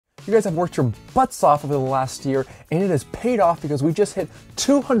You guys have worked your butts off over the last year, and it has paid off because we just hit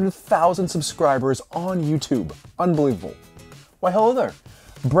 200,000 subscribers on YouTube. Unbelievable. Why, hello there.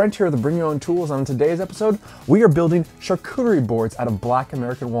 Brent here, the Bring Your Own Tools, and on today's episode, we are building charcuterie boards out of Black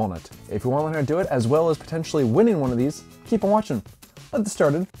American Walnut. If you want to learn how to do it, as well as potentially winning one of these, keep on watching. Let's get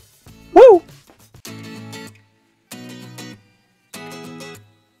started. Woo!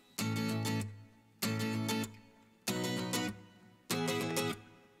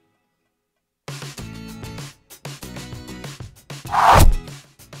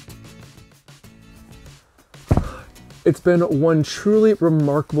 It's been one truly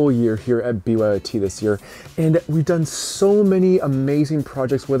remarkable year here at BYOT this year, and we've done so many amazing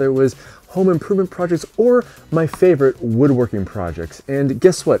projects, whether it was home improvement projects or my favorite, woodworking projects. And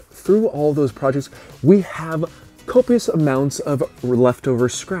guess what? Through all those projects, we have copious amounts of leftover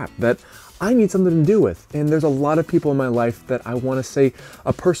scrap that I need something to do with. And there's a lot of people in my life that I want to say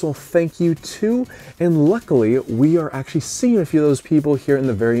a personal thank you to, and luckily we are actually seeing a few of those people here in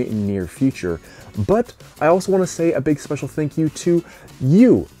the very near future. But I also want to say a big special thank you to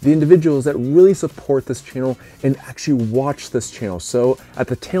you, the individuals that really support this channel and actually watch this channel. So at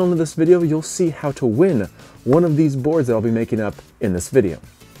the tail end of this video, you'll see how to win one of these boards that I'll be making up in this video.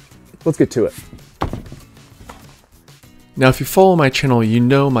 Let's get to it. Now, if you follow my channel, you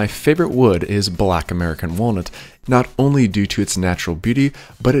know my favorite wood is Black American Walnut, not only due to its natural beauty,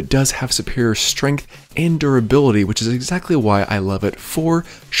 but it does have superior strength and durability, which is exactly why I love it for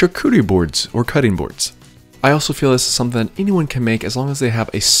charcuterie boards or cutting boards. I also feel this is something that anyone can make as long as they have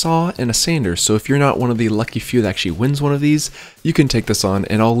a saw and a sander, so if you're not one of the lucky few that actually wins one of these, you can take this on,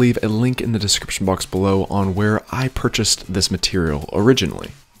 and I'll leave a link in the description box below on where I purchased this material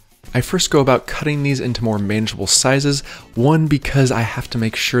originally. I first go about cutting these into more manageable sizes, one because I have to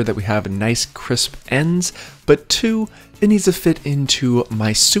make sure that we have nice crisp ends, but two, it needs to fit into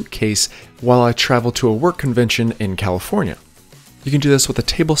my suitcase while I travel to a work convention in California. You can do this with a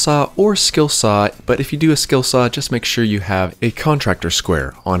table saw or skill saw, but if you do a skill saw, just make sure you have a contractor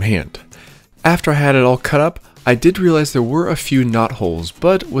square on hand. After I had it all cut up, I did realize there were a few knot holes,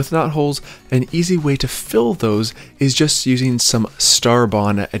 but with knot holes, an easy way to fill those is just using some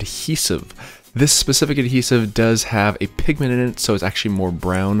Starbond adhesive. This specific adhesive does have a pigment in it, so it's actually more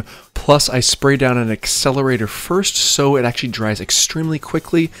brown. Plus, I spray down an accelerator first, so it actually dries extremely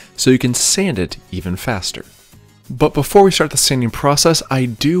quickly, so you can sand it even faster. But before we start the sanding process, I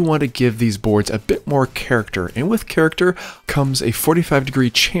do want to give these boards a bit more character, and with character comes a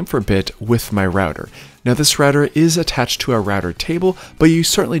 45-degree chamfer bit with my router. Now this router is attached to a router table, but you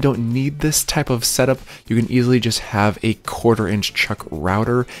certainly don't need this type of setup. You can easily just have a 1/4-inch chuck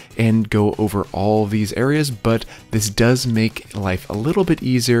router and go over all these areas, but this does make life a little bit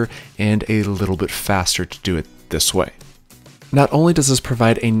easier and a little bit faster to do it this way. Not only does this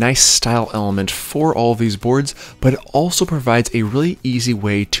provide a nice style element for all of these boards, but it also provides a really easy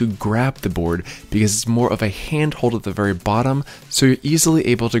way to grab the board because it's more of a handhold at the very bottom, so you're easily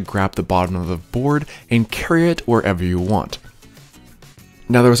able to grab the bottom of the board and carry it wherever you want.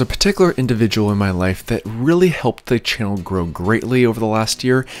 Now, there was a particular individual in my life that really helped the channel grow greatly over the last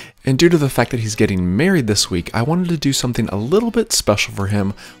year, and due to the fact that he's getting married this week, I wanted to do something a little bit special for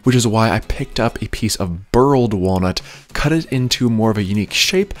him, which is why I picked up a piece of burled walnut, cut it into more of a unique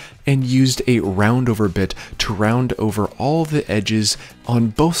shape, and used a round over bit to round over all the edges on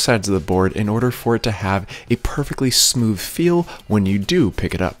both sides of the board in order for it to have a perfectly smooth feel when you do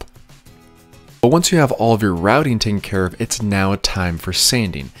pick it up. But once you have all of your routing taken care of, it's now time for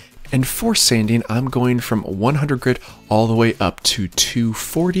sanding. And for sanding, I'm going from 100 grit all the way up to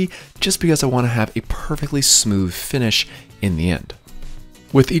 240, just because I want to have a perfectly smooth finish in the end.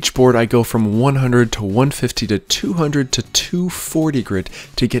 With each board, I go from 100 to 150 to 200 to 240 grit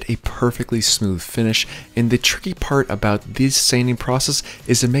to get a perfectly smooth finish. And the tricky part about this sanding process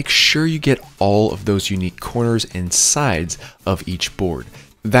is to make sure you get all of those unique corners and sides of each board.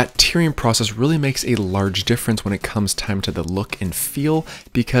 That tiering process really makes a large difference when it comes time to the look and feel,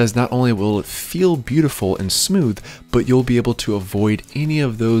 because not only will it feel beautiful and smooth, but you'll be able to avoid any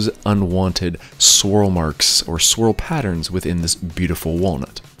of those unwanted swirl marks or swirl patterns within this beautiful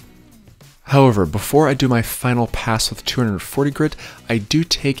walnut. However, before I do my final pass with 240 grit, I do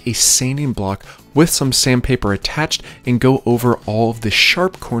take a sanding block with some sandpaper attached and go over all of the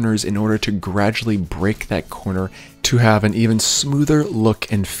sharp corners in order to gradually break that corner to have an even smoother look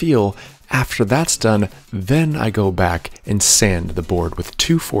and feel. After that's done, then I go back and sand the board with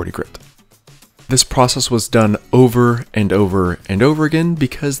 240 grit. This process was done over and over and over again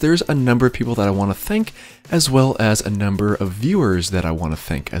because there's a number of people that I want to thank, as well as a number of viewers that I want to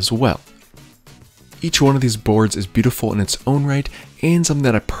thank as well. Each one of these boards is beautiful in its own right, and something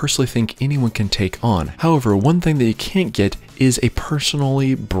that I personally think anyone can take on. However, one thing that you can't get is a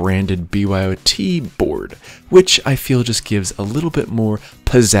personally branded BYOT board, which I feel just gives a little bit more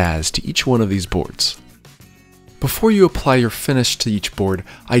pizzazz to each one of these boards. Before you apply your finish to each board,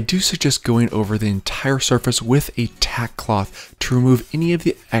 I do suggest going over the entire surface with a tack cloth to remove any of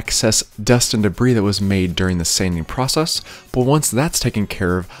the excess dust and debris that was made during the sanding process. But once that's taken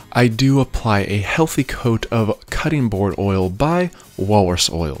care of, I do apply a healthy coat of cutting board oil by walrus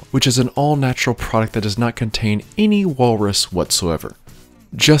oil, which is an all-natural product that does not contain any walrus whatsoever.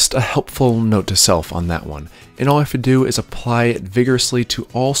 Just a helpful note to self on that one, and all I have to do is apply it vigorously to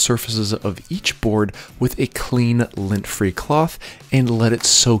all surfaces of each board with a clean lint-free cloth and let it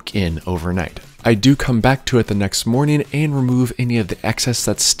soak in overnight. I do come back to it the next morning and remove any of the excess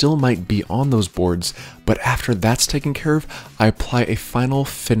that still might be on those boards, but after that's taken care of, I apply a final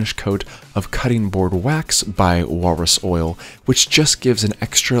finish coat of cutting board wax by walrus oil, which just gives an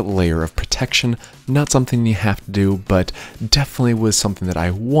extra layer of protection. Not something you have to do, but definitely was something that I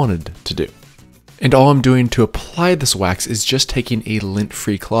wanted to do. And all I'm doing to apply this wax is just taking a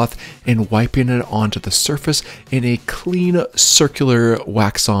lint-free cloth and wiping it onto the surface in a clean circular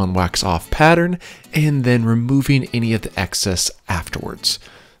wax on, wax off pattern, and then removing any of the excess afterwards.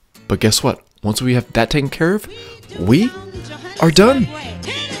 But guess what? Once we have that taken care of, we are done.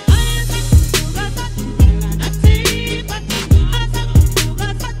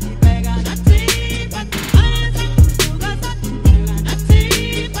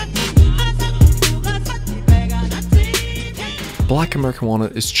 Black American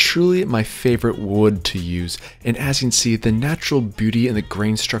Walnut is truly my favorite wood to use, and as you can see, the natural beauty and the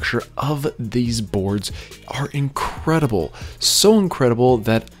grain structure of these boards are incredible. So incredible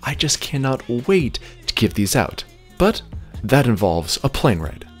that I just cannot wait to give these out. But that involves a plane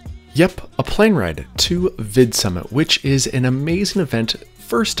ride. Yep, a plane ride to Vid Summit, which is an amazing event.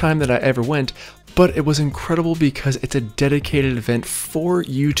 First time that I ever went, but it was incredible because it's a dedicated event for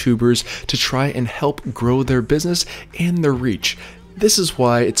YouTubers to try and help grow their business and their reach. This is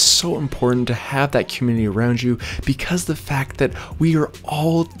why it's so important to have that community around you, because the fact that we are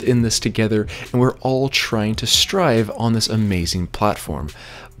all in this together and we're all trying to strive on this amazing platform.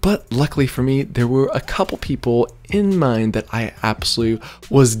 But luckily for me, there were a couple people in mind that I absolutely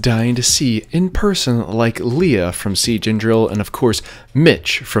was dying to see in person, like Leah from Sea Drill and of course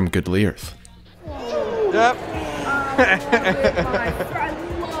Mitch from Goodly Earth. Yep. I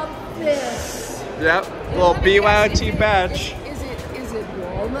love this. Yep. Little BYOT badge. Is it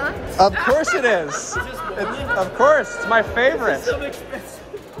walnut? Of course it is. Of course, it's my favorite.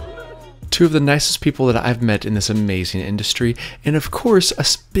 Two of the nicest people that I've met in this amazing industry, and of course a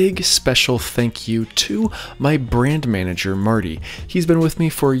big special thank you to my brand manager Marty. He's been with me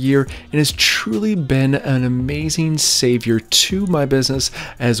for a year and has truly been an amazing savior to my business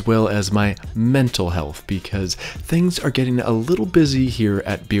as well as my mental health, because things are getting a little busy here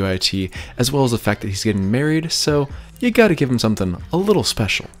at BYOT, as well as the fact that he's getting married, so you gotta give him something a little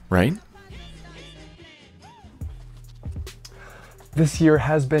special, right? This year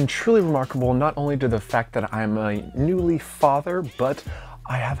has been truly remarkable, not only to the fact that I'm a newly father, but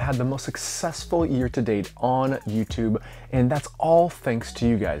I have had the most successful year to date on YouTube, and that's all thanks to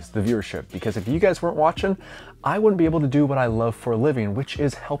you guys, the viewership, because if you guys weren't watching, I wouldn't be able to do what I love for a living, which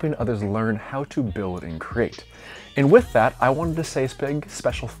is helping others learn how to build and create. And with that, I wanted to say a big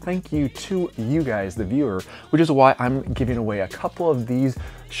special thank you to you guys, the viewer, which is why I'm giving away a couple of these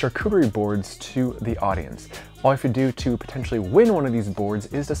charcuterie boards to the audience. All you have to do to potentially win one of these boards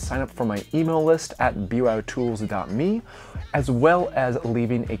is to sign up for my email list at byotools.me, as well as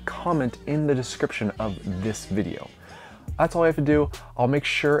leaving a comment in the description of this video. That's all I have to do. I'll make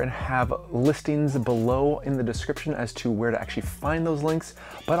sure and have listings below in the description as to where to actually find those links,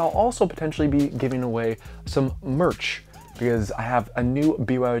 but I'll also potentially be giving away some merch, because I have a new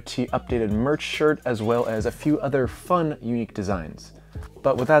BYOT updated merch shirt as well as a few other fun, unique designs.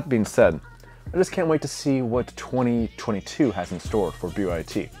 But with that being said, I just can't wait to see what 2022 has in store for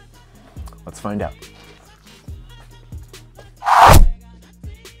BYOT. Let's find out.